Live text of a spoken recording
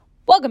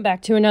Welcome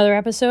back to another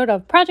episode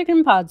of Project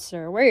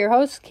Impodster. We're your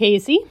hosts,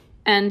 Casey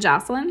and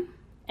Jocelyn.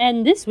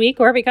 And this week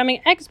we're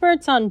becoming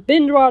experts on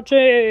binge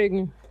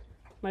watching.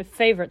 My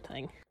favorite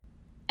thing.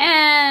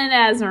 And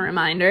as a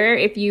reminder,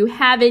 if you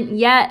haven't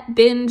yet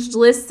binge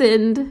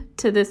listened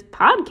to this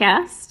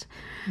podcast,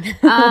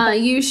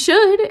 you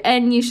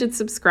should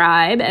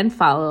subscribe and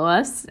follow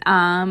us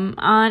on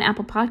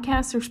Apple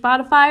Podcasts or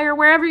Spotify or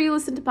wherever you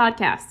listen to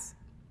podcasts.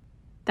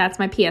 That's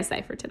my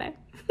PSA for today.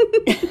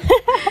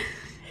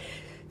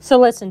 So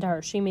listen to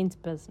her. She means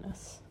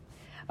business.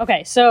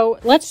 Okay, so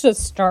let's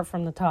just start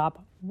from the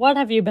top. What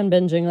have you been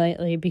binging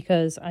lately?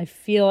 Because I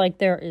feel like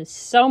there is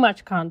so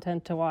much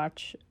content to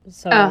watch.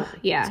 So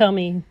tell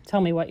me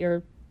what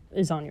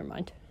is on your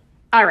mind.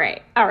 All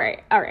right.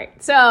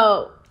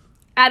 So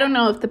I don't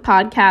know if the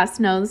podcast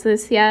knows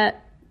this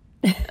yet.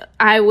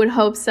 I would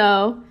hope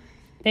so.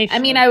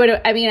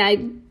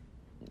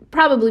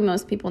 Probably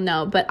most people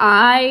know, but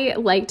I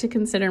like to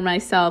consider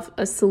myself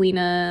a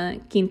Selena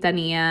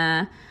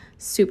Quintanilla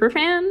super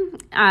fan.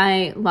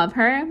 I love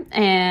her,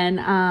 and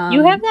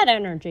you have that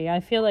energy. I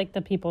feel like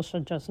the people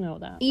should just know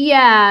that.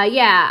 Yeah.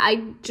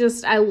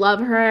 I love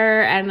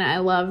her, and I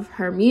love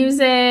her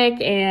music,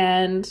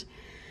 and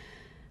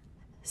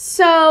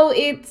so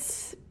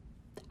it's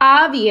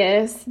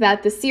obvious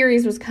that the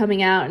series was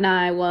coming out, and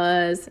I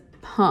was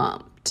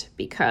pumped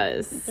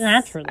because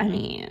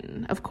naturally,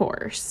 of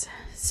course.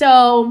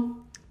 So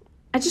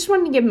I just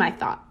wanted to give my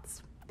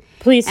thoughts.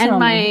 Please tell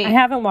me. I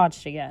haven't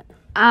watched it yet.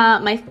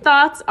 My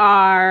thoughts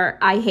are,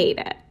 I hate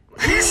it.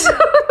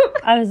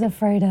 I was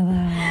afraid of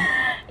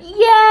that.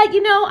 Yeah,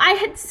 I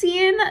had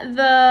seen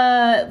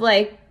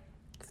the,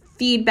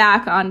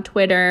 feedback on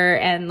Twitter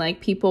and,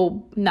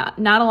 people, not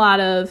a lot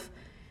of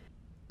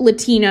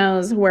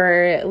Latinos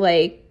were,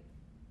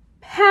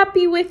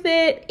 happy with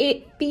it.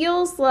 It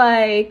feels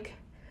like,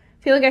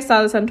 I feel like I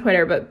saw this on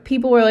Twitter, but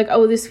people were like,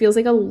 oh, this feels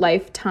like a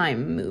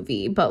Lifetime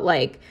movie, but,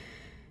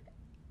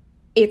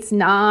 it's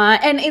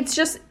not. And it's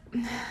just...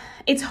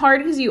 It's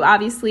hard because you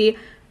obviously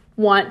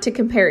want to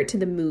compare it to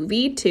the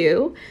movie,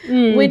 too,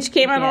 which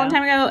came out a long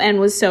time ago and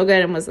was so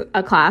good and was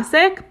a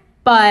classic.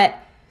 But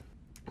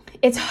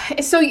it's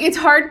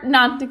hard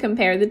not to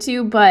compare the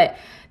two, but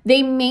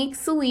they make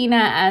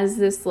Selena as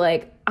this,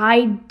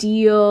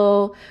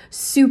 ideal,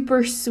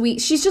 super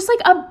sweet. She's just,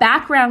 a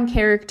background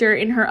character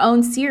in her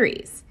own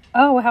series.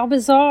 Oh, how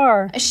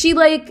bizarre. She,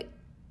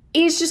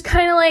 is just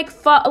kind of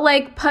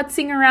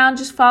putzing around,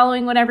 just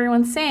following what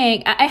everyone's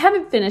saying. I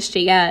haven't finished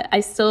it yet.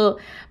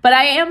 But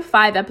I am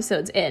 5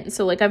 episodes in.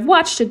 So, I've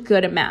watched a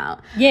good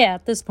amount. Yeah,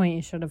 at this point,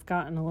 you should have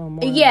gotten a little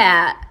more.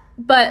 Yeah,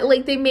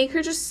 but, they make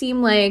her just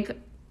seem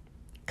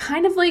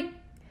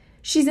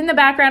she's in the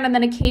background, and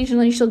then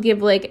occasionally she'll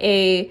give,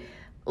 a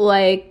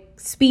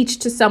speech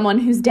to someone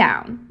who's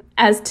down,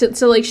 as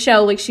to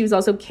show, she was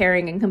also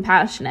caring and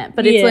compassionate.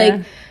 But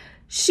it's,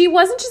 she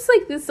wasn't just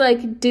this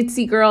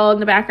ditzy girl in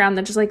the background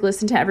that just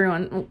listened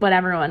to what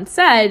everyone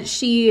said.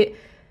 She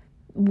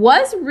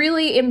was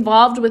really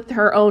involved with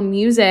her own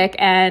music,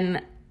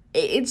 and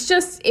it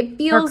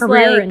feels her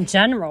career in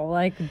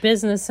general,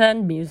 business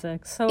and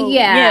music. So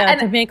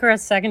to make her a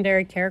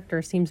secondary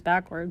character seems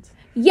backwards.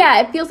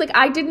 Yeah, it feels like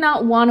I did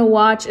not want to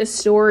watch a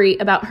story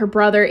about her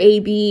brother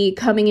AB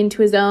coming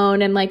into his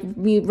own and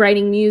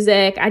writing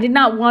music. I did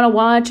not want to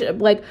watch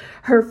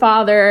her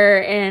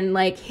father and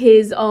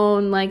his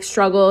own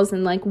struggles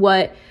and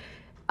what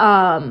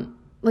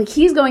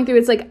he's going through.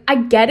 It's I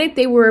get it,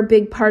 they were a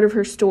big part of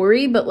her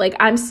story, but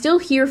I'm still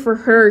here for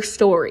her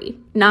story,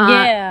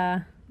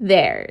 not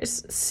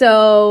theirs.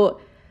 So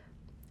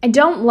I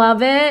don't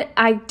love it.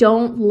 I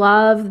don't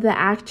love the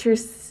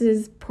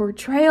actress's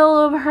portrayal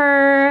of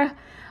her.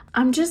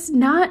 I'm just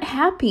not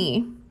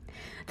happy.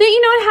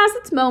 It has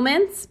its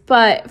moments,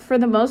 but for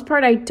the most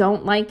part, I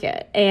don't like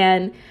it.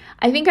 And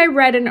I think I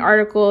read an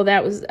article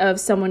that was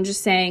of someone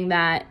just saying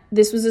that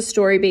this was a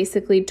story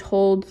basically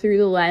told through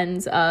the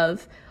lens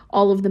of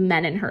all of the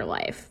men in her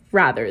life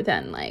rather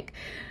than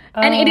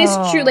and it is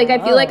true. I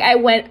feel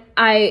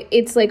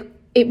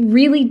it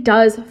really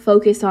does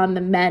focus on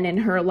the men in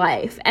her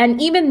life. And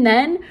even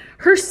then,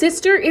 her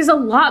sister is a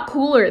lot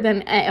cooler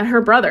than her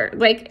brother.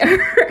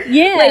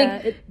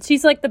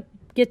 She's the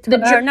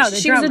guitar.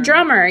 She was a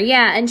drummer,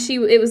 yeah. And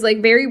it was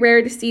very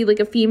rare to see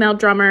a female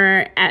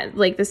drummer at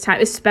this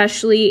time,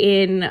 especially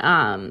in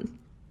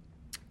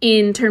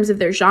terms of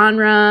their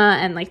genre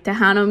and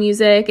Tejano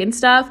music and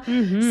stuff.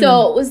 Mm-hmm.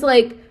 So it was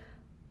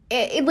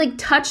it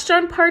touched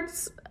on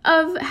parts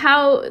of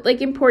how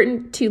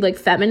important to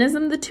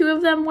feminism the two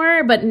of them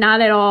were, but not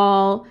at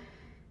all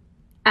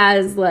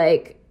as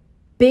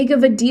big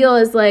of a deal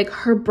as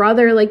her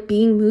brother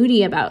being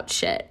moody about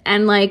shit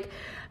and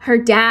her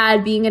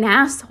dad being an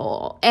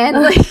asshole and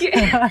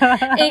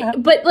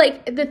but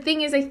the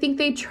thing is, I think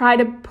they try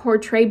to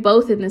portray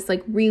both in this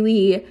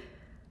really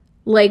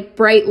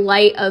bright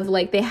light of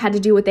they had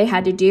to do what they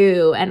had to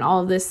do and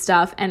all of this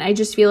stuff. And I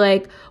just feel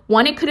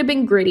one, it could have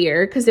been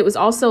grittier because it was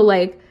also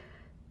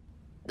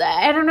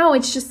I don't know,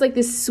 it's just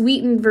this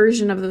sweetened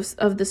version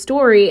of the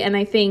story. And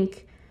I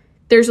think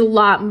there's a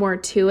lot more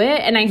to it,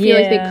 and I feel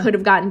like they Yeah. could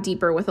have gotten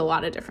deeper with a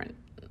lot of different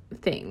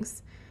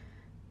things,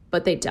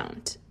 but they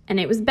don't, and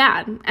it was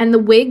bad. And the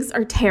wigs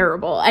are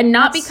terrible, and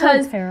not That's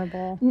because so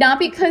terrible. not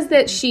because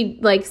that she,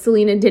 like,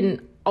 Selena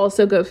didn't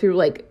also go through,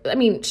 like, I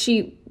mean,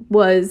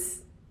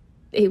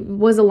 it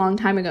was a long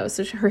time ago,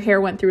 so her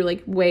hair went through,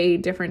 like, way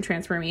different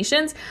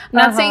transformations. I'm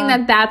not saying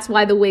that that's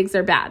why the wigs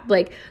are bad.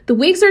 Like, the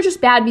wigs are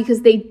just bad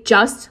because they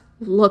just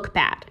look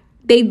bad.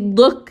 They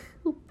look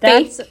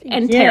fake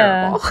and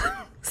terrible.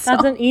 So,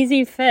 That's an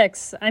easy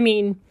fix. I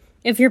mean,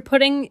 if you're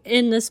putting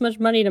in this much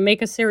money to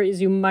make a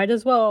series, you might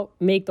as well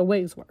make the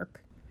wigs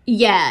work.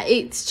 yeah,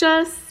 it's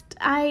just,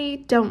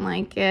 I don't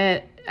like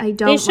it. I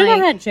don't They should have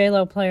like... had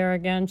J-Lo play her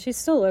again. She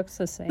still looks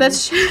the same.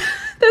 That's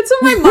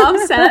what my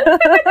mom said.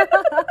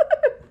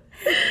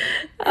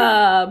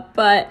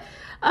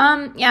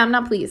 Yeah, I'm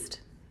not pleased.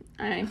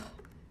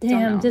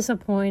 Damn,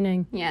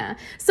 disappointing. Yeah.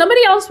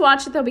 Somebody else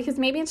watch it, though, because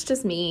maybe it's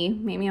just me.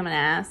 Maybe I'm an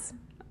ass.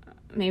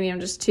 Maybe I'm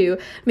just too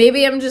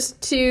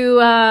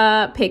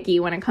picky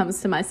when it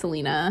comes to my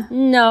Selena.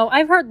 No,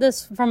 I've heard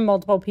this from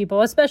multiple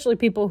people, especially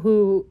people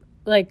who,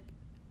 like,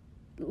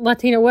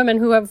 Latino women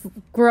who have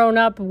grown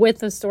up with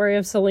the story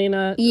of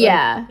Selena.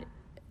 Yeah. Like,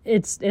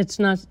 it's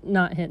not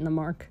hitting the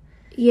mark.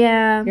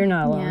 Yeah. You're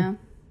not alone. Yeah.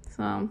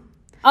 So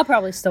I'll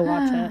probably still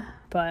watch it,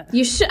 but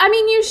you should,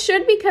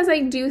 because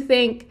I do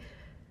think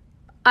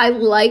I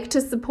like to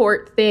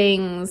support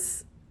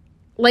things.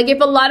 Like, if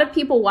a lot of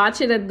people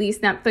watch it, at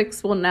least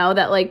Netflix will know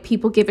that, like,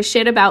 people give a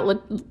shit about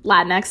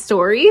Latinx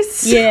stories.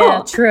 So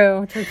yeah,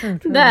 true.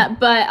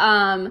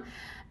 But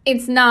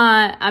it's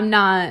not, I'm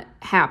not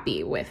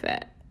happy with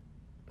it.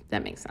 If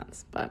that makes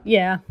sense.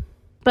 Yeah.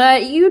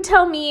 But you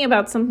tell me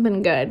about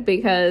something good,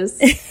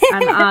 because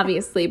I'm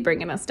obviously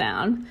bringing us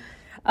down.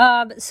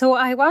 So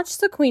I watched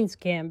The Queen's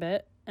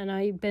Gambit, and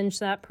I binged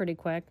that pretty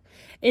quick.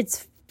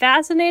 It's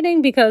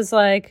fascinating because,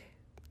 like,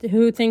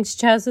 who thinks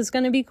chess is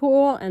going to be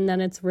cool, and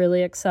then it's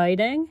really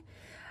exciting.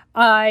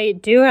 I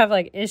do have,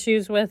 like,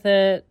 issues with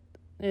it.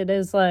 It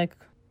is, like,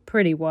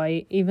 pretty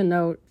white, even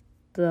though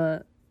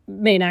the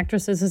main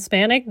actress is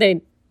Hispanic.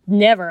 They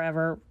never,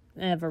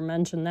 ever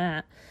mention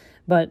that.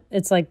 But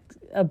it's, like,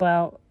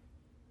 about...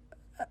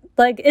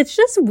 Like, it's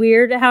just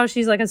weird how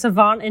she's, like, a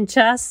savant in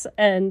chess,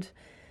 and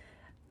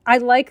I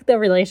like the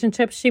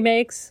relationships she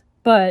makes,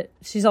 but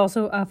she's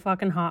also a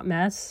fucking hot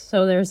mess.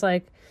 So there's,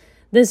 like,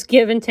 this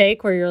give and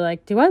take where you're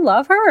like, do I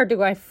love her or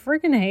do I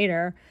freaking hate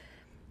her?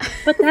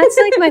 But that's,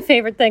 like, my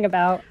favorite thing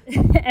about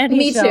any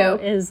Me show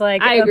too. is,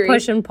 like, I a agree.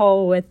 push and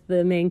pull with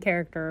the main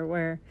character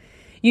where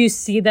you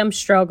see them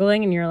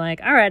struggling and you're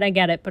like, all right, I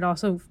get it, but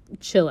also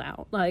chill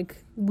out. Like,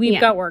 we've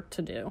got work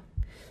to do.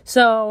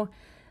 So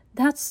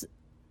that's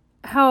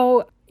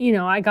how, you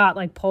know, I got,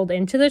 like, pulled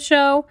into the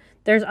show.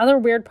 There's other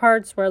weird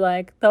parts where,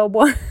 like, the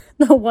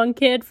one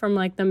kid from,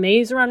 like, the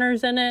Maze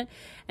Runner's in it,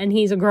 and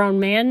he's a grown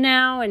man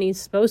now, and he's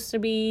supposed to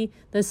be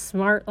this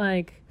smart,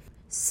 like,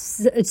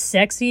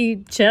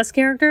 sexy chess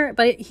character,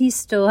 but he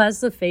still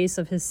has the face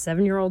of his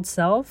 7-year-old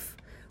self.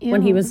 Ew.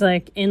 When he was,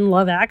 like, in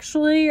Love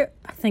Actually.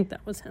 I think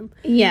that was him.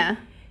 Yeah.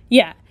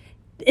 Yeah.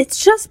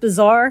 It's just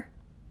bizarre.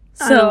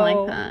 So, I don't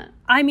like that.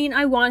 I mean,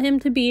 I want him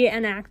to be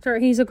an actor.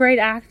 He's a great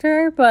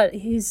actor, but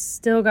he's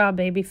still got a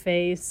baby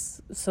face.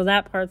 So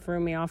that part threw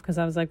me off because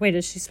I was like, wait,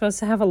 is she supposed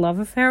to have a love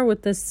affair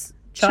with this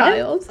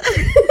child?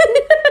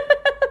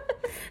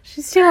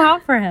 She's too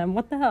hot for him.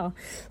 What the hell?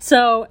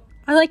 So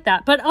I like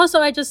that. But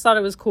also I just thought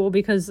it was cool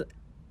because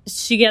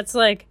she gets,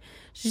 like,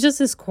 she's just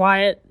this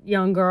quiet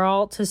young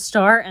girl to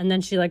start, and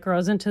then she, like,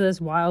 grows into this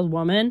wild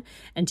woman,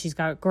 and she's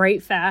got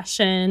great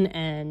fashion,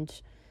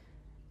 and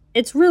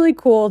it's really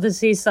cool to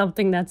see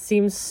something that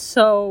seems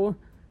so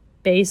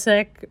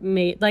basic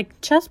made. Like,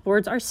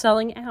 chessboards are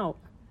selling out.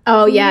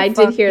 Oh, yeah, I did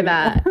Fuck hear you.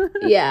 that.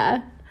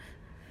 Yeah.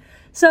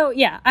 So,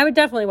 yeah, I would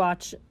definitely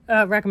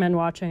recommend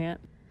watching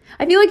it.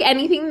 I feel like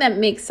anything that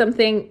makes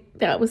something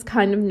that was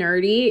kind of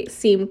nerdy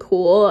seem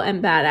cool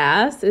and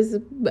badass is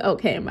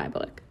okay in my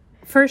book.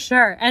 For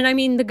sure. And I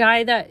mean,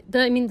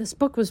 this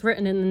book was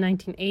written in the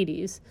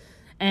 1980s,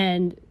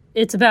 and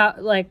it's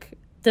about, like,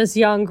 this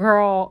young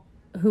girl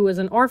who was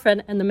an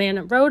orphan, and the man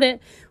that wrote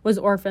it was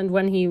orphaned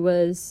when he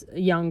was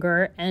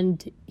younger,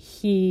 and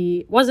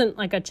he wasn't,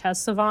 like, a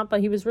chess savant, but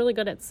he was really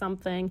good at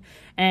something,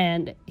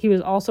 and he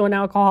was also an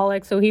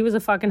alcoholic, so he was a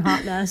fucking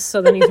hot mess.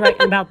 So then he's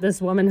writing about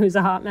this woman who's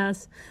a hot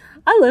mess.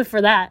 I live for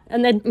that.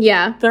 And then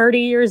 30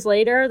 years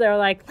later, they're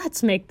like,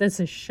 let's make this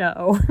a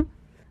show.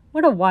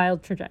 What a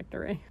wild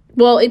trajectory.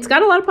 Well, it's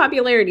got a lot of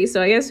popularity, so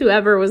I guess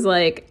whoever was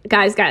like,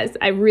 guys,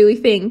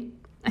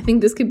 I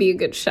think this could be a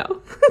good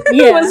show.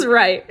 Yeah. was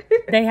right.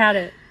 They had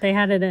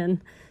it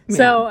in.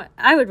 So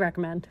I would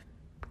recommend.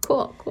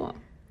 Cool.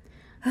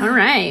 All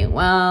right.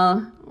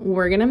 Well,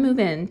 we're going to move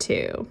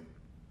into,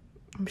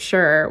 I'm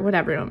sure, what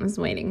everyone is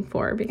waiting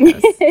for,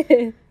 because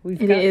it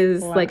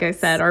is, like I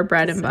said, our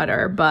bread and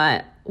butter.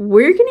 But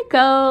we're going to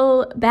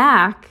go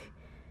back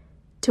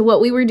to what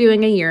we were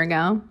doing a year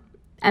ago,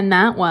 and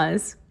that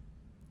was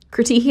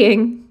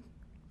critiquing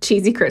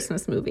cheesy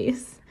Christmas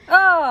movies.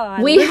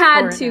 We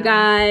had to,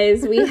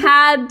 guys. We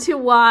had to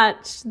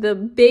watch the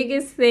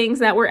biggest things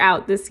that were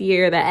out this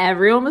year that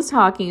everyone was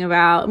talking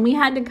about, and we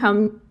had to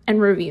come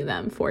and review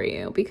them for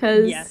you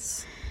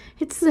because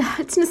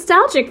it's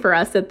nostalgic for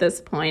us at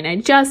this point. I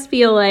just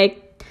feel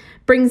like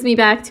brings me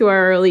back to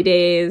our early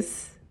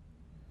days.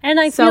 And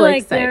I feel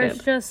like there's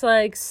just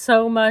like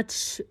so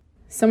much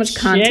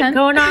content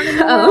going on in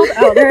the world.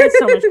 Oh, there is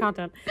so much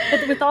content.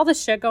 But with all the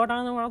shit going on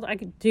in the world, I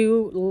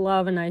do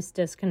love a nice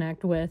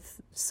disconnect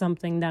with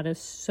something that is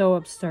so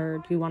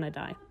absurd you want to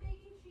die.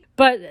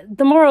 But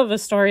the moral of the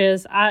story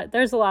is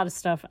there's a lot of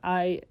stuff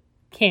I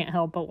can't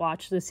help but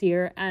watch this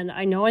year. And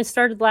I know I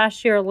started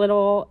last year a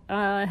little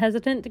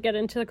hesitant to get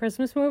into the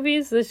Christmas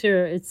movies. This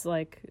year, it's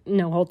like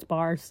no holds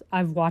bars.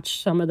 I've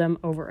watched some of them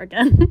over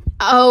again.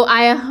 Oh,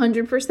 I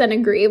 100%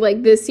 agree.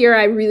 Like this year,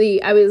 I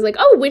was like,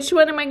 oh, which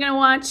one am I going to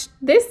watch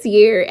this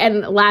year?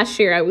 And last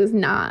year, I was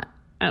not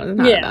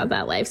about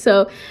that life.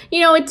 So,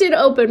 it did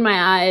open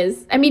my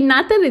eyes. I mean,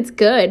 not that it's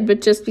good, but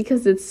just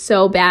because it's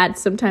so bad,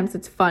 sometimes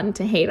it's fun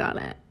to hate on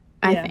it,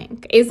 I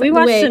think. We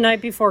watched The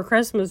Night Before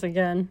Christmas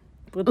again.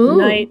 With the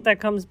night that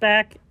comes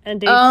back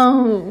and dates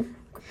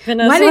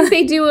Vanessa. Why didn't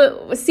they do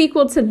a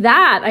sequel to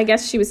that? I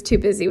guess she was too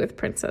busy with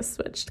Princess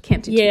Switch.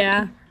 Can't do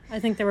I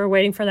think they were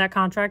waiting for that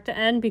contract to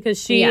end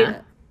because they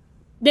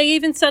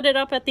even set it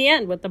up at the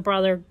end with the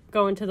brother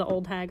going to the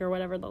old hag or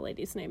whatever the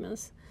lady's name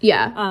is.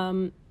 Yeah.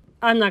 I'm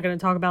not going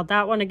to talk about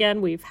that one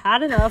again. We've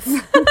had enough.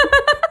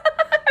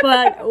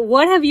 But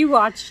what have you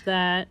watched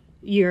that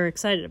you're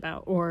excited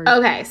about or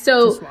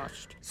just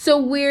watched?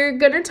 So we're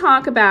going to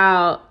talk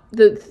about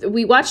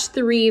we watched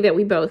 3 that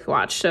we both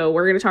watched. So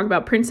we're going to talk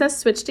about Princess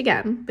Switched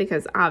again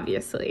because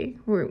obviously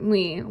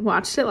we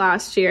watched it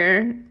last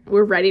year.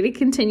 We're ready to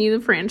continue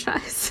the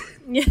franchise.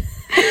 Yeah.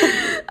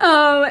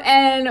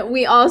 And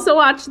we also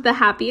watched The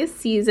Happiest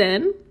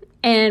Season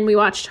and we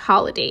watched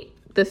Holiday.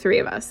 The 3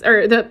 of us,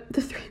 or the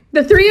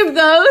 3 of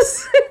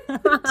those, 2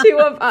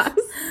 of us.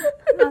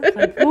 I was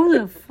like, who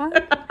the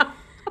fuck?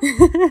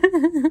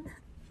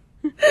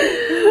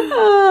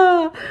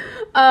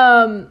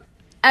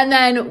 And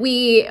then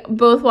we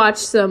both watched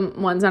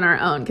some ones on our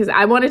own because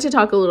I wanted to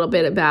talk a little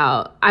bit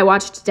about. I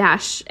watched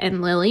Dash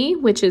and Lily,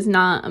 which is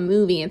not a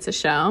movie; it's a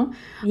show.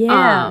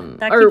 Yeah,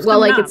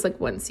 it's like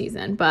one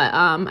season. But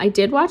I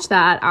did watch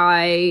that.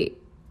 I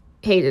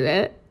hated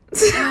it.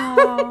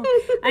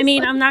 I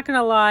mean, I'm not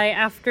gonna lie.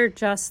 After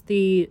just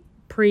the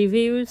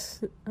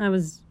previews, I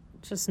was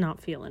just not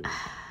feeling it.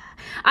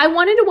 I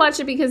wanted to watch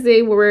it because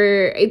it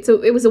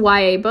was a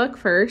YA book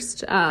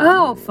first.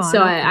 Fun.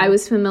 So I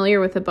was familiar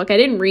with the book. I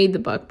didn't read the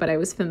book, but I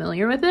was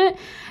familiar with it,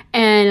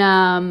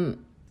 and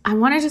I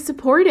wanted to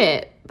support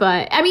it.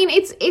 But I mean,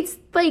 it's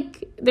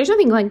like there's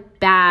nothing like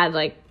bad,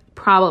 like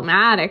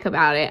problematic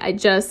about it. I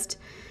just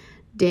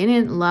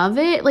didn't love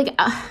it. Like,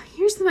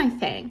 here's my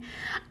thing.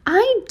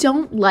 I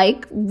don't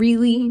like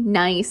really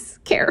nice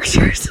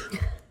characters.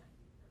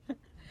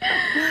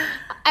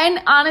 And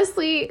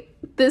honestly,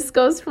 this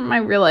goes from my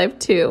real life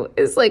too.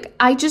 Is like,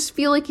 I just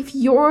feel like if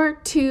you're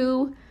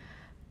too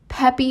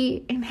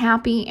peppy and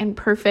happy and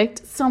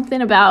perfect,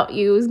 something about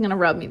you is going to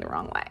rub me the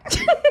wrong way.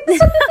 Like,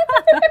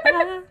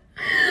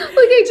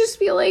 I just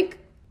feel like,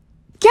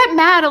 get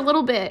mad a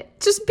little bit.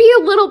 Just be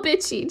a little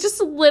bitchy. Just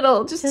a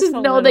little. Just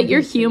to know that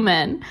you're bitchy.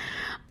 Human.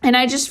 And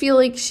I just feel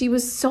like she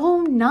was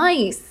so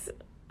nice.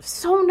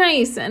 So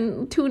nice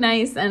and too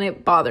nice, and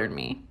it bothered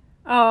me.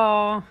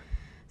 Oh.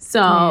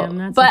 So,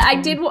 damn, but I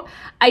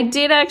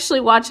did actually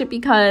watch it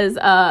because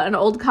an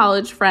old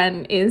college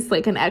friend is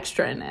like an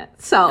extra in it.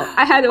 So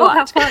I had to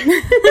watch.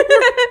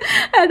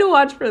 I had to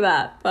watch for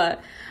that.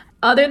 But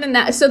other than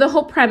that, so the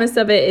whole premise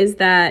of it is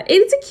that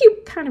it's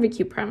kind of a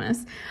cute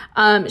premise.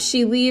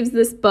 She leaves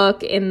this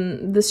book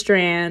in the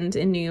Strand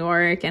in New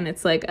York, and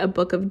it's like a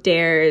book of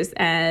dares,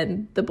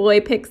 and the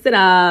boy picks it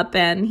up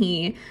and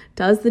he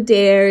does the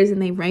dares,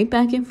 and they write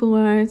back and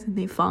forth, and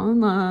they fall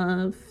in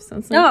love. So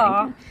it's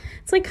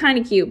like kind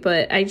of cute,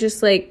 but I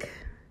just like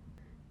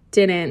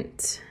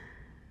didn't.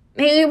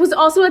 It was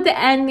also at the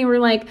end they were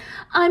like,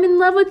 "I'm in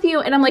love with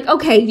you," and I'm like,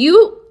 okay,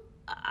 you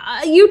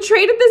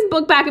traded this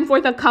book back and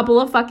forth a couple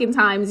of fucking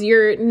times.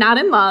 You're not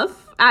in love.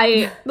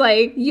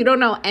 You don't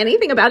know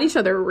anything about each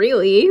other,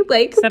 really.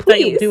 Like, except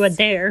please. that you do a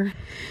dare.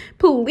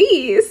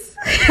 Please.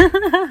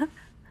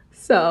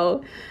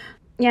 So,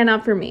 yeah,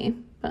 not for me.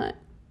 But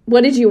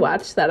what did you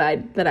watch that I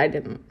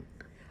didn't?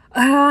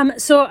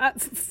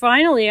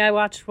 Finally, I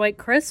watched White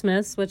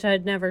Christmas, which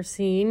I'd never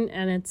seen,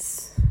 and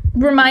it's...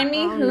 Remind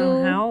me I don't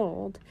know how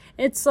old.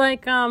 It's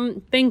like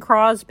Bing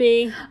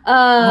Crosby.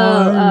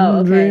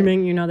 Okay.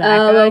 Dreaming, you know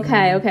that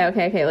guy.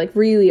 Okay. Like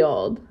really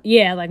old.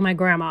 Yeah, like my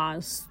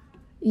grandma's.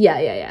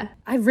 Yeah.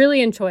 I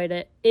really enjoyed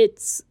it.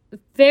 It's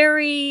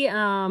very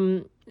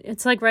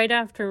it's like right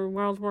after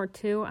World War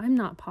II. I'm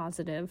not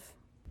positive.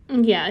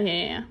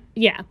 Yeah.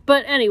 Yeah,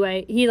 but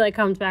anyway, he like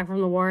comes back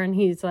from the war and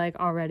he's like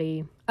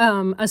already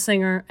a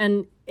singer,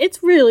 and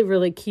it's really,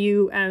 really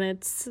cute, and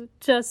it's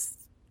just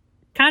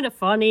kind of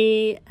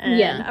funny,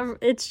 and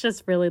it's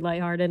just really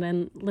lighthearted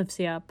and lifts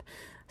you up.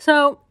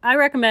 So I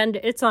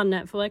recommend. It's on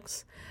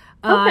Netflix.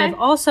 I've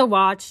also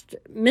watched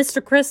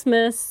Mr.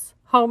 Christmas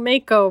Home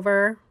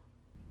Makeover.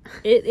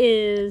 It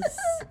is,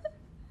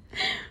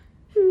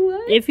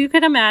 What? if you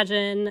could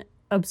imagine,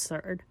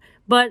 absurd.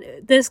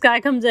 But this guy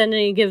comes in and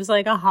he gives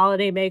like a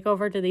holiday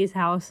makeover to these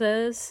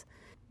houses.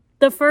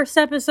 The first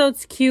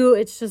episode's cute.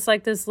 It's just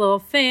like this little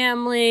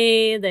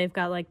family. They've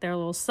got like their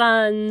little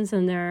sons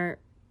and they're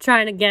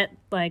trying to get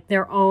like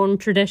their own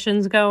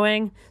traditions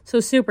going. So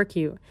super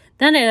cute.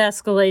 Then it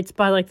escalates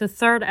by like the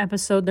third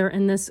episode. They're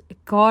in this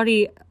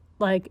gaudy,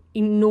 like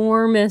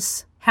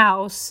enormous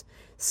house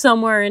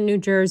somewhere in New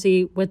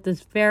Jersey with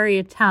this very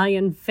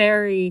Italian,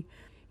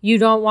 you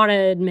don't want to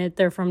admit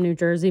they're from New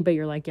Jersey, but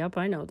you're like, yep,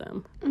 I know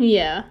them.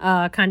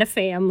 Yeah. Kind of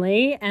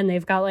family. And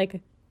they've got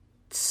like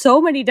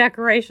so many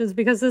decorations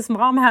because this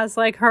mom has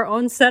like her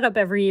own setup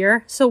every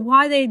year. So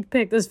why they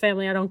picked this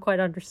family, I don't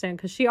quite understand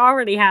because she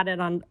already had it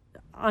on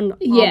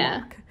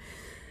lock.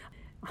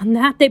 On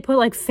that, they put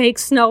like fake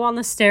snow on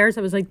the stairs.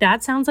 I was like,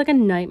 that sounds like a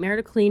nightmare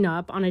to clean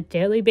up on a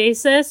daily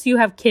basis. You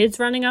have kids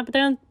running up and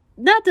down.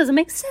 That doesn't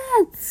make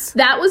sense.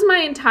 That was my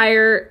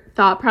entire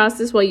thought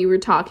process while you were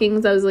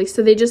talking. I was like,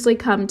 so they just like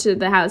come to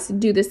the house and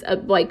do this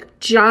like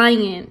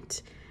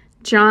giant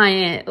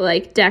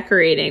like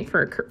decorating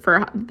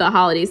for the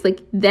holidays. Like,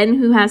 then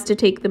who has to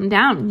take them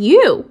down?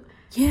 You.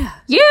 Yeah.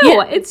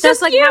 It's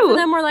just like you. half of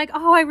them were like,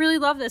 oh, I really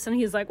love this. And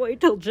he's like,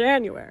 wait till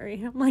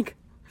January. I'm like,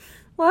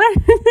 what?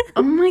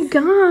 Oh my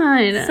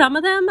God. Some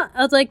of them,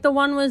 like the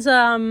one was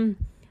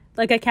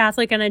like a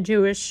Catholic and a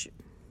Jewish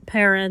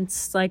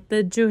parents. Like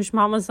the Jewish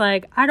mom was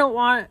like, I don't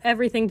want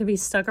everything to be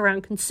stuck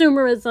around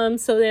consumerism.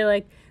 So they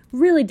like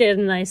really did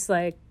a nice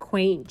like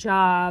quaint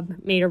job,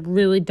 made a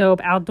really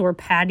dope outdoor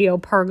patio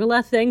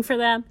pergola thing for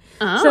them.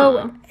 Oh.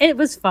 So it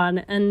was fun.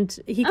 And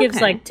he gives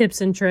like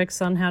tips and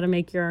tricks on how to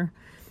make your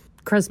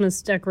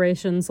Christmas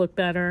decorations look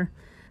better.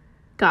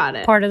 Got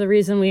it. Part of the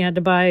reason we had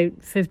to buy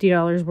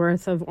 $50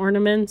 worth of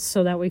ornaments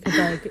so that we could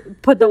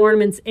like put the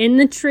ornaments in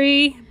the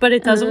tree, but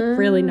it does look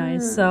really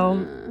nice.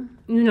 So,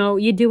 you know,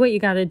 you do what you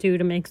got to do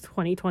to make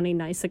 2020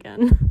 nice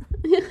again.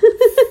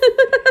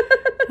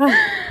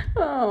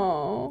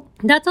 Oh.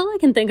 That's all I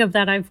can think of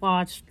that I've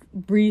watched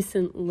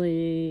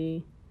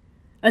recently,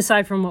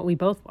 aside from what we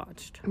both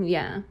watched.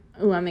 Yeah.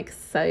 Oh, I'm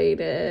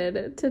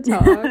excited to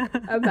talk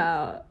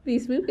about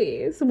these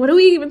movies. What do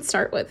we even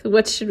start with?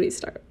 What should we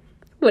start?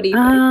 What do you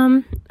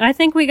think? I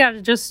think we got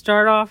to just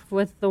start off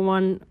with the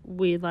one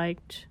we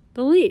liked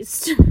the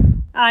least,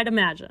 I'd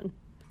imagine.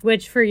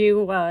 Which for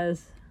you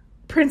was?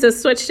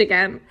 Princess Switched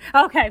again.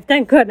 Okay,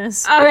 thank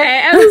goodness.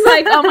 Okay, I was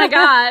like, oh my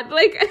God.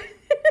 Like, I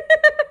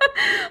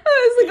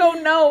was like, oh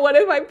no, what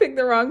if I picked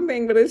the wrong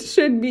thing? But it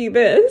should be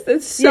this.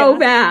 It's so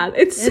bad.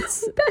 It's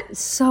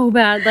so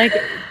bad. Like,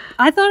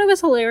 I thought it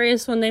was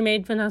hilarious when they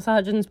made Vanessa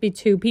Hudgens be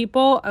two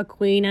people, a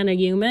queen and a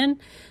human.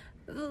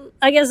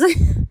 I guess...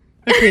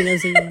 A queen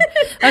is a human.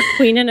 A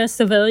queen and a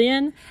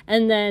civilian.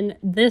 And then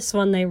this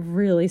one, they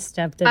really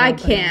stepped it up. I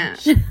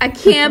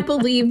can't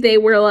believe they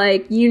were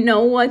like, you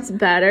know what's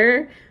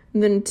better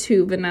than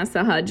 2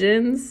 Vanessa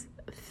Hudgens?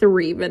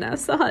 3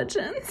 Vanessa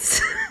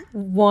Hudgens.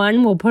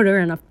 One will put her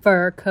in a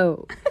fur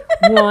coat.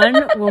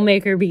 One will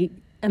make her be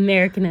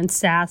American and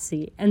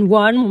sassy. And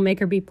one will make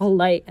her be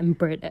polite and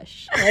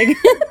British. Like,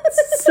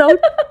 it's so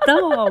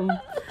dumb.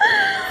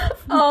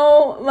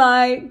 Oh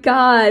my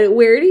God.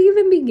 Where to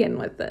even begin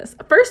with this?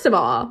 First of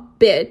all,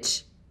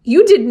 bitch,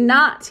 you did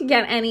not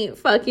get any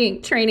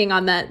fucking training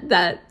on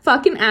that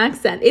fucking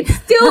accent. It's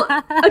still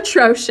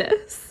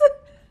atrocious.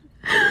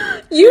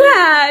 You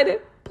had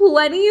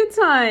plenty of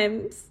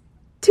times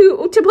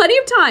to plenty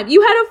of time.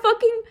 You had a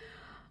fucking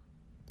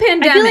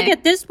pandemic. I feel like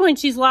at this point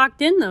she's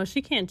locked in though.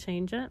 She can't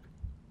change it.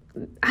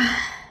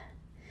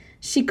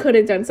 She could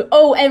have done so.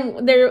 Oh,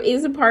 and there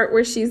is a part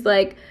where she's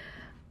like,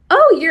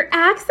 oh, your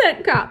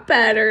accent got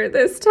better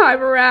this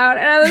time around.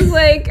 And I was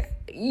like,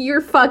 you're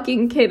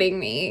fucking kidding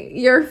me.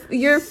 You're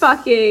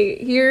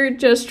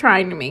just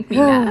trying to make me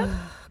mad.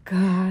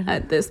 God.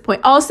 At this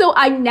point. Also,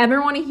 I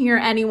never want to hear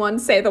anyone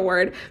say the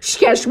word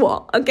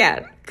schedule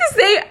again. Because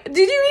did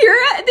you hear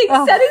it? They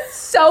said it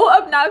so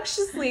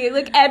obnoxiously.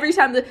 Like every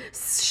time the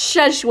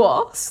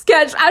schedule.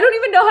 I don't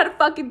even know how to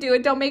fucking do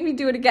it. Don't make me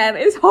do it again.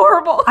 It's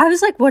horrible. I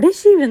was like, what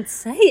is she even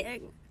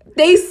saying?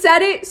 They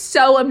said it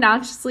so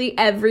obnoxiously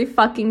every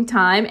fucking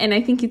time, and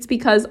I think it's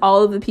because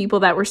all of the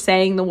people that were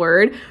saying the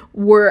word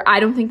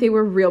I don't think they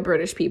were real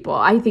British people.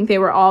 I think they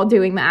were all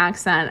doing the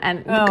accent,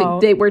 and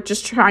they were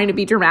just trying to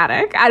be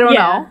dramatic. I don't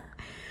know.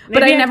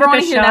 But I never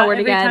want to hear that word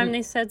again. Every time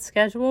they said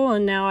schedule,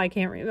 and now I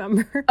can't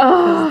remember.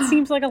 It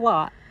seems like a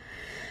lot.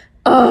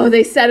 Oh,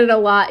 they said it a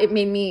lot. It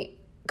made me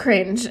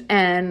cringe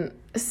and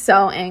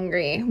so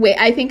angry. Wait,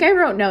 I think I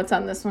wrote notes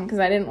on this one because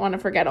I didn't want to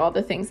forget all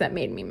the things that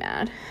made me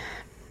mad.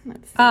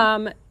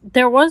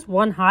 There was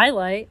one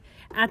highlight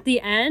at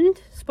the end.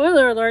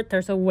 Spoiler alert,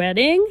 there's a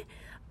wedding,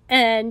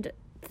 and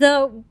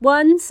the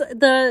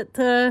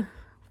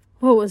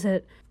what was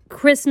it?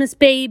 Christmas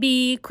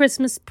baby,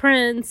 Christmas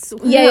prince.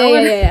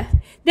 Yeah.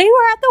 They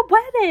were at the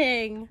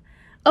wedding.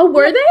 Oh,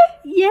 were they?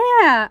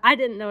 Yeah, I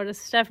didn't notice.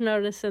 Steph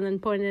noticed and then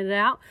pointed it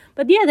out.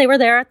 But yeah, they were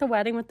there at the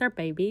wedding with their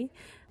baby.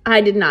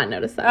 I did not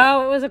notice that.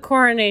 Oh, it was a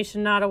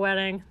coronation, not a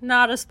wedding.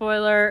 Not a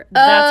spoiler.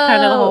 That's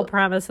kind of the whole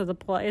premise of the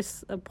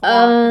place.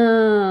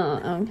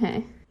 Oh,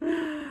 okay.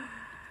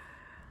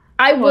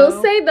 I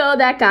will say though,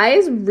 that guy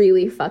is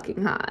really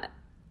fucking hot.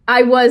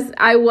 I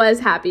was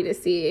happy to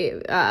see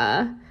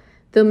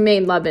the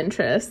main love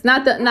interest,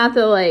 not the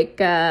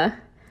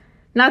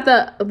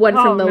one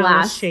from the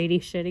last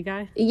shitty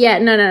guy. Yeah,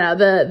 no.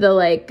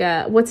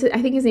 The what's it?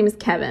 I think his name is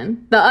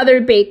Kevin, the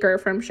other baker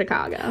from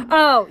Chicago.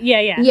 Oh yeah.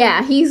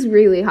 Yeah, he's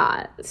really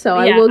hot. So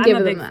I will give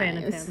him that.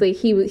 It's like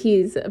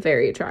he's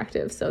very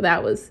attractive. So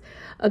that was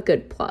a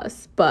good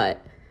plus.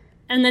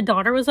 And the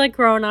daughter was like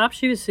growing up.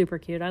 She was super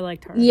cute. I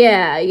liked her.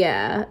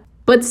 Yeah.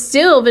 But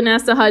still,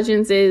 Vanessa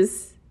Hudgens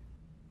is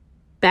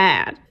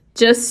bad.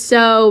 Just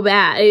so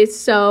bad. It's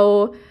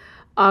so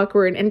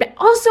awkward and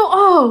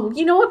also,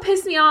 you know what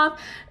pissed me off?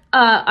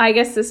 I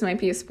guess this might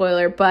be a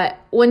spoiler, but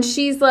when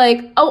she's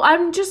like, "Oh,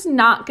 I'm just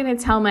not gonna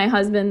tell my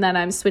husband that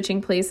I'm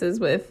switching places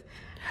with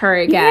her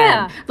again."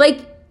 Yeah.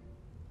 Like,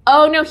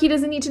 oh no, he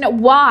doesn't need to know.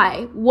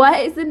 Why? What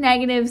is the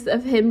negatives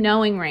of him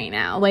knowing right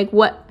now? Like,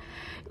 what?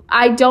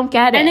 I don't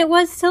get it. And it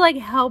was to like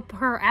help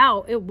her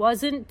out. It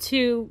wasn't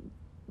to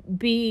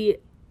be.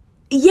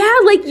 Yeah,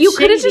 like you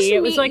could have just.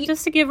 It was like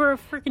just to give her a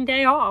freaking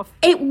day off.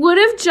 It would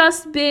have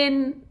just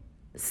been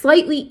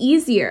slightly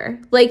easier.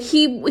 Like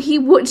he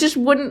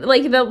wouldn't,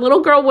 like the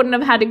little girl wouldn't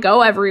have had to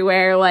go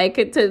everywhere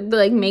like to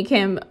like make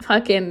him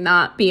fucking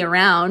not be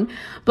around.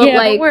 But yeah,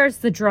 like, but where's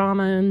the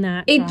drama in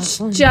that? It's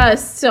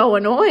just so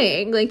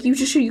annoying. Like you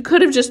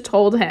could have just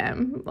told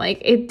him. Like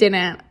it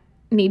didn't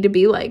need to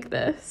be like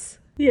this.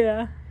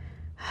 Yeah.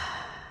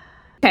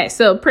 Okay,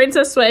 so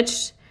Princess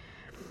switched.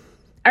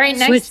 All right,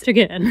 next. Switched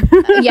again.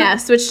 Yeah,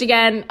 switched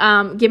again.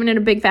 Giving it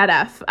a big fat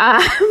F.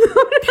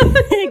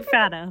 Big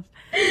fat F.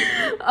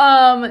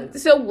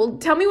 So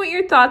tell me what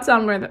your thoughts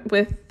on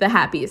with the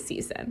Happiest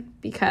Season,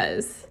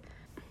 because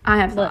I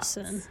have thoughts.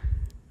 Listen,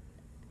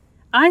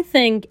 I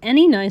think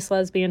any nice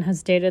lesbian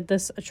has dated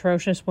this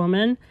atrocious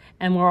woman,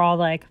 and we're all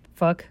like,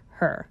 fuck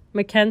her.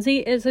 Mackenzie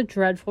is a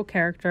dreadful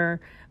character,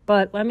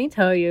 but let me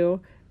tell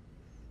you,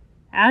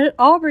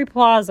 Aubrey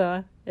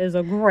Plaza is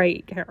a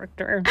great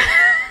character.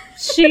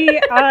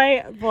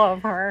 I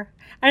love her.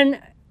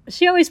 And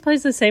she always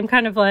plays the same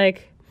kind of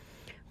like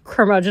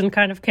curmudgeon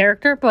kind of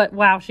character, but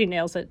wow, she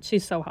nails it.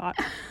 She's so hot.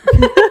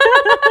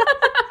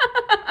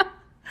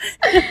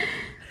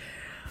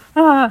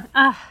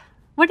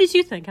 What did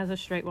you think as a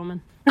straight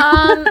woman?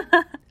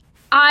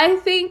 I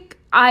think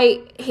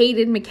I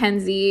hated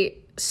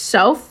Mackenzie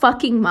so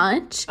fucking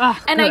much.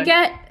 And good. I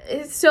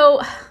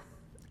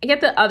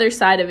get the other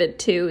side of it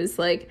too, is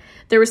like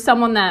there was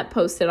someone that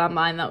posted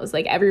online that was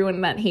like,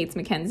 everyone that hates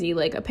Mackenzie,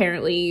 like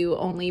apparently you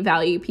only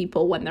value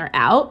people when they're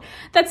out.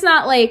 That's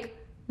not like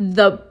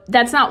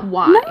that's not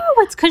why. No,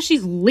 it's because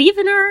she's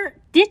leaving her,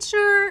 ditch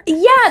her.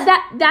 Yeah,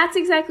 that's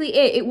exactly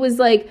it. It was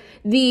like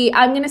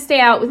I'm gonna stay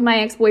out with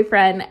my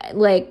ex-boyfriend,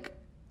 like,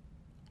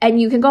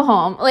 and you can go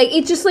home. Like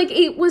it's just like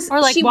it was.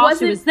 Or like she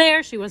was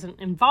there, she wasn't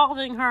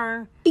involving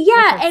her.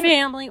 Yeah, with her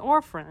family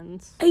or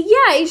friends.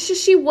 Yeah, it's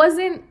just she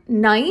wasn't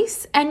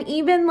nice, and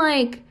even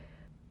like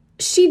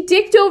she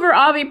dicked over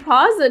Aubrey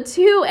Plaza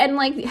too, and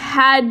like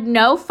had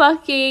no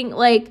fucking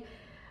like.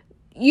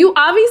 You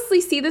obviously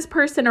see this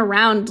person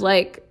around,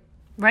 like...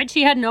 Right?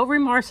 She had no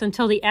remorse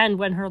until the end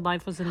when her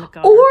life was in the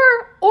gutter.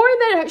 Or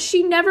that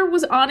she never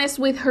was honest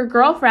with her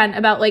girlfriend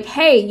about, like,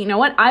 hey, you know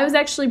what? I was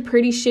actually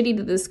pretty shitty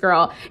to this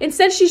girl.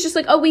 Instead, she's just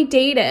like, oh, we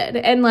dated.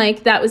 And,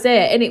 like, that was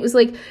it. And it was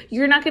like,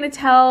 you're not going to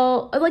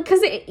tell... Like,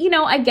 because,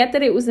 I get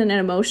that it was an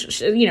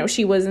emotion...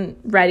 she wasn't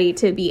ready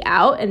to be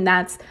out, and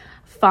that's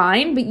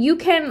fine. But you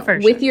can,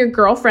 with your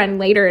girlfriend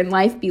later in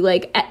life, be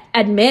like...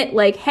 admit,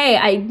 like, hey,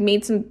 I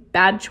made some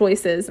bad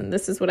choices and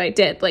this is what I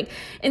did. Like,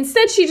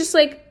 instead she just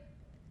like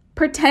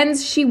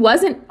pretends she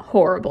wasn't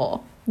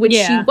horrible, which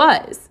she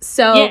was.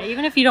 So yeah,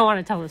 even if you don't want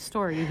to tell the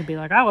story, you could be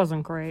like, I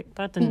wasn't great,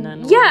 that didn't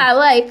end well. Yeah,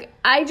 like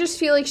I just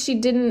feel like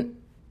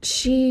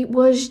she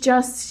was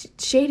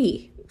just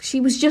shady. She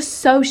was just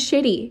so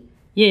shitty.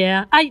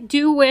 Yeah, I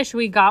do wish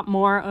we got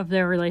more of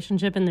their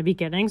relationship in the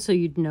beginning so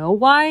you'd know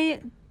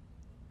why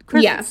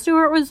Kristen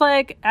Stewart was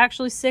like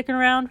actually sticking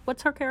around.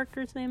 What's her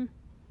character's name?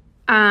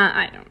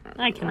 I don't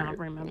remember. I cannot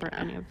remember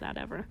any of that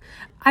ever.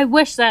 I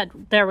wish that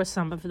there was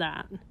some of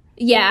that.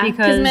 Yeah,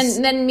 because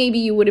then maybe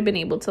you would have been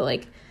able to,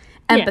 like,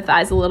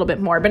 empathize a little bit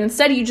more. But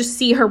instead, you just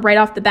see her right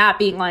off the bat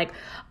being like,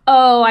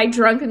 oh, I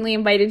drunkenly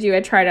invited you.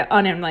 I try to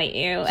uninvite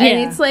you.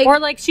 And it's like... Or,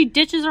 like, she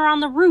ditches her on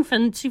the roof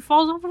and she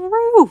falls off the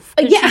roof.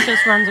 She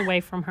just runs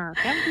away from her.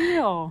 Get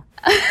real.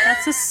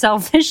 That's a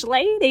selfish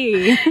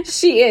lady.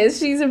 She is.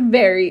 She's a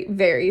very,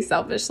 very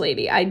selfish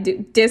lady. I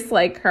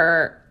dislike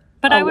her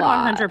But I would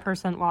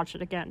 100% watch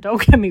it again.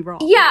 Don't get me wrong.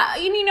 Yeah,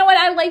 and you know what?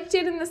 I liked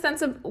it in the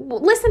sense of,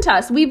 listen to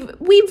us.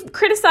 We've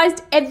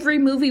criticized every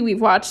movie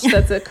we've watched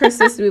that's a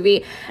Christmas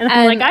movie.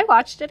 and I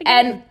watched it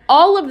again. And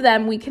all of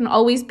them, we can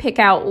always pick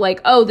out,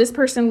 like, oh, this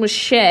person was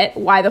shit.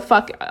 Why the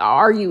fuck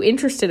are you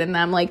interested in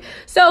them? Like,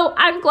 so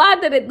I'm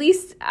glad that at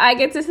least I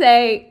get to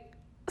say,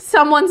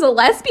 someone's a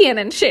lesbian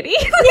and shitty.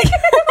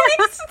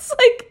 It's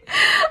like,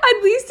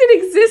 at least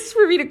it exists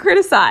for me to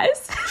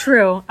criticize.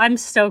 True. I'm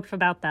stoked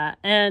about that.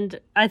 And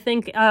I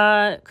think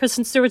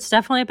Kristen Stewart's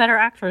definitely a better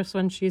actress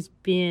when she's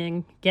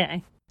being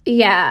gay.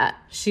 Yeah.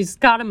 She's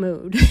got a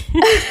mood.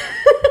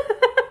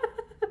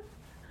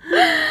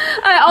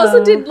 I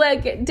also did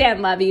like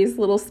Dan Levy's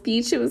little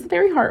speech. It was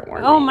very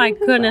heartwarming. Oh my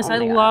goodness, I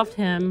loved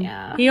him.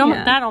 Yeah.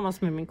 That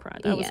almost made me cry.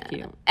 That was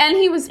cute. And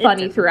he was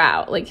funny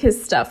throughout. Like,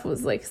 his stuff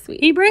was like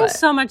sweet. He brings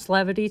so much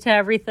levity to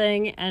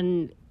everything,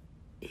 and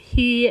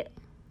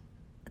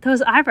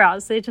those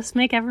eyebrows, they just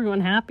make everyone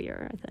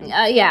happier, I think.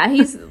 Yeah,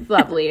 he's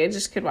lovely. I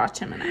just could watch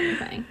him in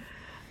anything.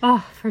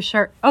 Oh, for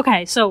sure.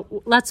 Okay, so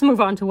let's move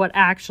on to what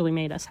actually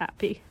made us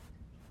happy.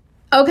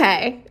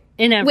 Okay.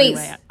 In every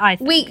way, I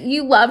think. Wait,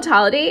 you loved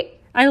Holiday?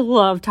 I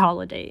loved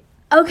Holiday.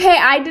 Okay,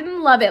 I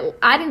didn't love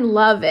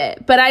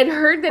it, but I'd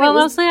heard that it was... Well,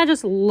 mostly I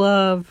just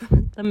love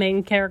the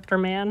main character,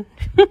 man.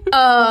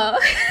 I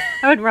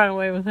would run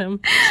away with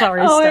him.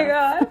 Sorry,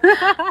 my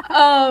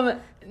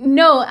God.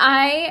 No,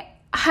 I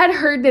had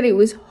heard that it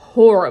was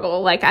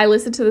horrible. Like, I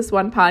listened to this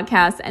one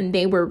podcast and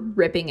they were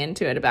ripping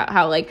into it about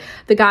how, like,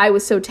 the guy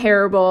was so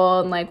terrible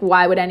and, like,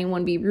 why would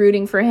anyone be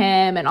rooting for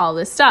him and all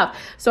this stuff.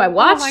 So I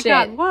watched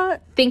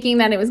thinking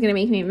that it was going to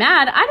make me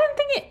mad. I didn't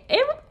think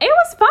it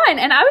was fun.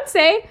 And I would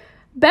say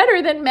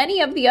better than many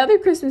of the other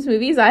Christmas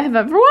movies I have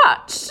ever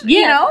watched. Yeah,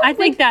 you know? I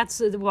think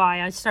that's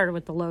why I started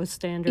with the low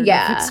standard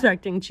of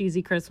expecting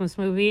cheesy Christmas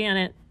movie, and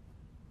it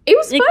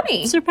was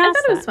funny. I thought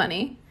it was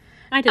funny.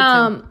 I did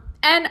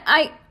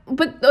too.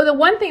 But the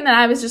one thing that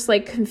I was just,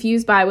 like,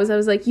 confused by was I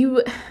was like,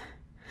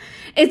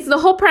 it's the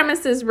whole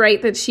premise is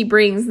right that she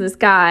brings this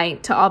guy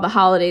to all the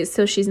holidays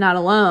so she's not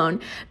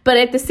alone. But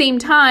at the same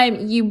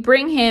time, you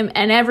bring him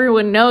and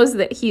everyone knows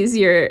that he's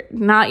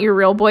not your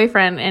real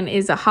boyfriend and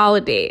is a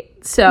holiday.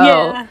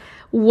 So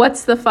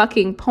what's the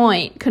fucking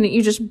point? Couldn't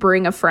you just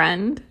bring a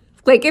friend?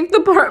 Like, if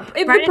the purpose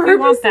if you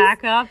want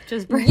backup,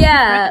 just bring a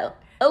friend.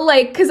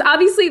 Like, because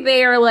obviously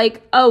they are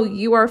like, oh,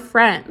 you are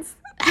friends.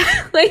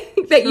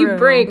 Like, that you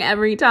bring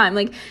every time.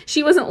 Like,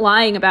 she wasn't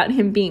lying about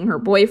him being her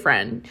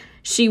boyfriend.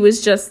 She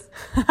was just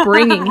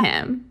bringing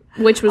him,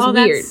 which was weird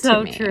to me. That's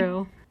so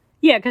true.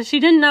 Yeah, because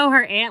she didn't know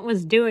her aunt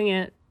was doing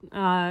it.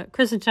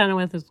 Kristen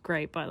Chenoweth is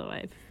great, by the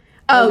way.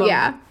 Oh,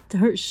 yeah.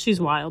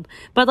 She's wild.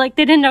 But, like,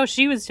 they didn't know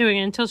she was doing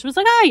it until she was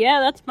like, oh, yeah,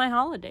 that's my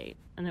holiday.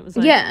 And it was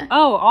like,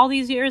 oh, all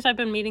these years I've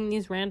been meeting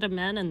these random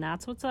men, and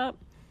that's what's up?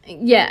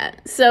 Yeah.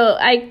 So,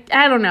 I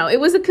don't know. It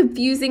was a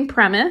confusing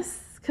premise.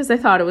 Because I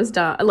thought it was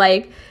dumb.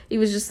 Like, it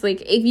was just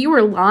like, if you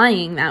were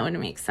lying, that would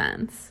make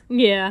sense.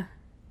 Yeah.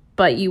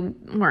 But you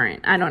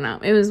weren't. I don't know.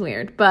 It was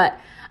weird. But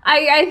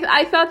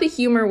I thought the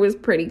humor was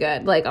pretty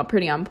good. Like,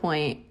 pretty on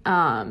point.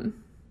 And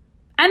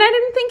I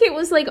didn't think it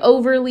was, like,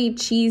 overly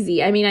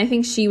cheesy. I mean, I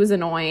think she was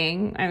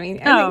annoying. I mean,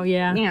 I think,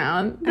 you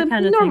know,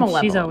 the normal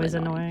level. She's always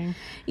annoying.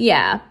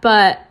 Yeah.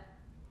 But,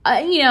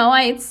 you know,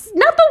 it's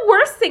not the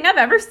worst thing I've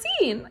ever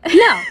seen.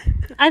 No.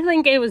 I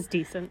think it was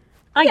decent.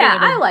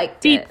 I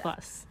liked it. D+.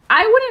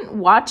 I wouldn't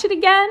watch it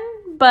again,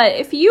 but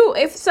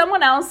if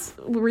someone else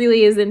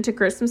really is into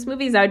Christmas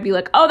movies, I would be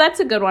like, oh, that's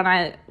a good one.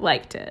 I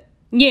liked it.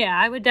 Yeah,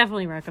 I would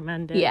definitely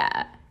recommend it.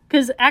 Yeah.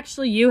 Because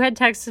actually you had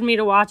texted me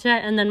to watch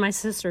it, and then my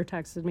sister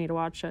texted me to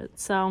watch it,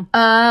 so.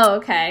 Oh,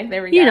 okay.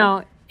 There we go. You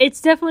know,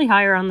 it's definitely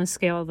higher on the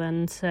scale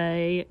than,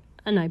 say,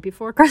 A Night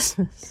Before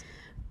Christmas.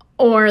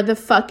 Or The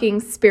fucking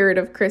Spirit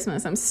of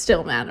Christmas. I'm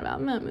still mad about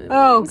that movie.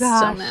 Oh, gosh.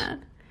 Still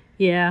mad.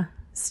 Yeah.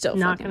 Still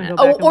not fucking gonna mad.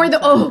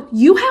 go back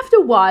You have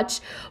to watch,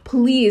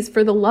 please,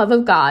 for the love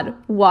of God,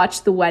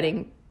 watch The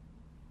Wedding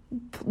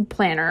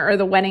Planner or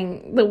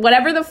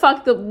whatever the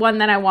fuck, the one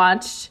that I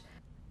watched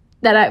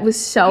that was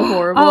so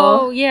horrible.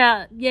 Oh,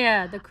 yeah,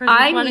 the Christmas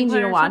I Wedding need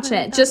you to watch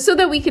it just so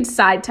that we could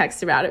side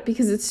text about it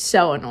because it's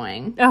so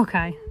annoying.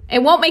 Okay.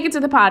 It won't make it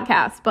to the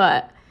podcast,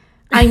 but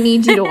I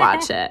need you to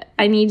watch it.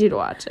 I need you to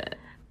watch it.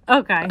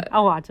 Okay,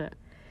 I'll watch it.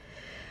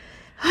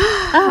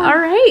 All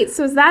right,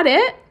 so is that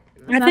it?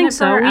 I think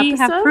so. We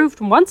have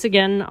proved once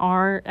again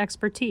our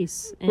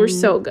expertise. We're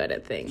so good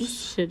at things.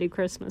 Shitty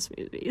Christmas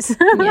movies.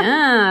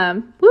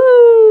 Yeah.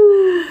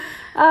 Woo!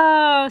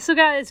 So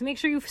guys, make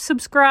sure you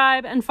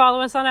subscribe and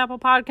follow us on Apple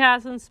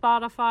Podcasts and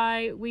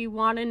Spotify. We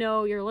want to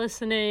know you're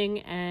listening,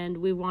 and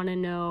we want to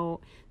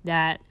know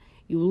that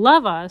you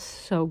love us.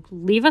 So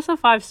leave us a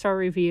 5-star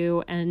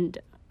review, and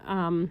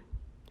I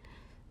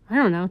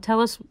don't know, tell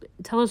us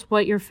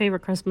what your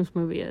favorite Christmas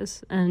movie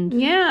is. And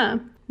yeah,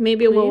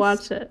 maybe we'll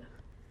watch it.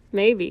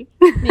 Maybe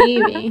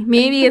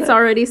it's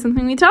already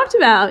something we talked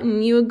about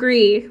and you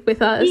agree with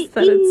us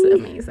that it's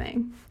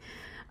amazing.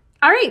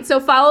 All right, so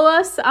follow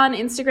us on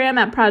Instagram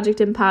at Project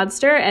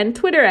Impodster and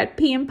Twitter at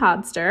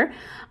PImpodster.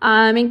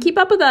 And keep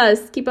up with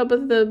us. Keep up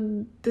with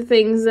the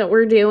things that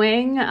we're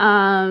doing.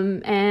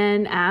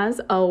 And as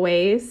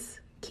always,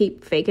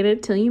 keep faking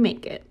it till you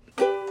make it.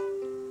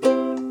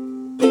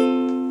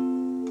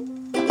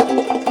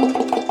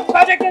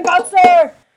 Project Impodster!